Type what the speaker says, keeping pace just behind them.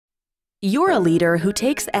You're a leader who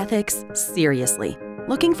takes ethics seriously,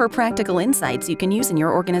 looking for practical insights you can use in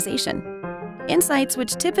your organization. Insights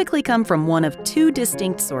which typically come from one of two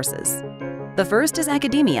distinct sources. The first is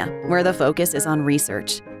academia, where the focus is on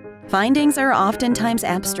research. Findings are oftentimes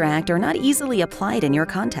abstract or not easily applied in your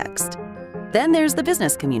context. Then there's the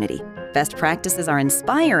business community. Best practices are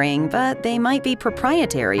inspiring, but they might be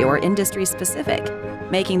proprietary or industry-specific,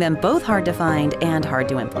 making them both hard to find and hard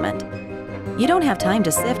to implement. You don't have time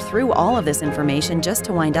to sift through all of this information just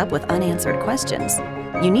to wind up with unanswered questions.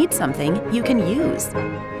 You need something you can use.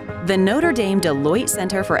 The Notre Dame Deloitte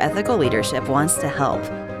Center for Ethical Leadership wants to help.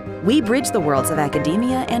 We bridge the worlds of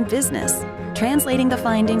academia and business, translating the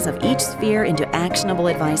findings of each sphere into actionable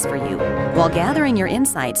advice for you, while gathering your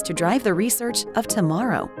insights to drive the research of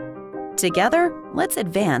tomorrow. Together, let's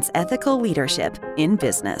advance ethical leadership in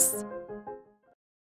business.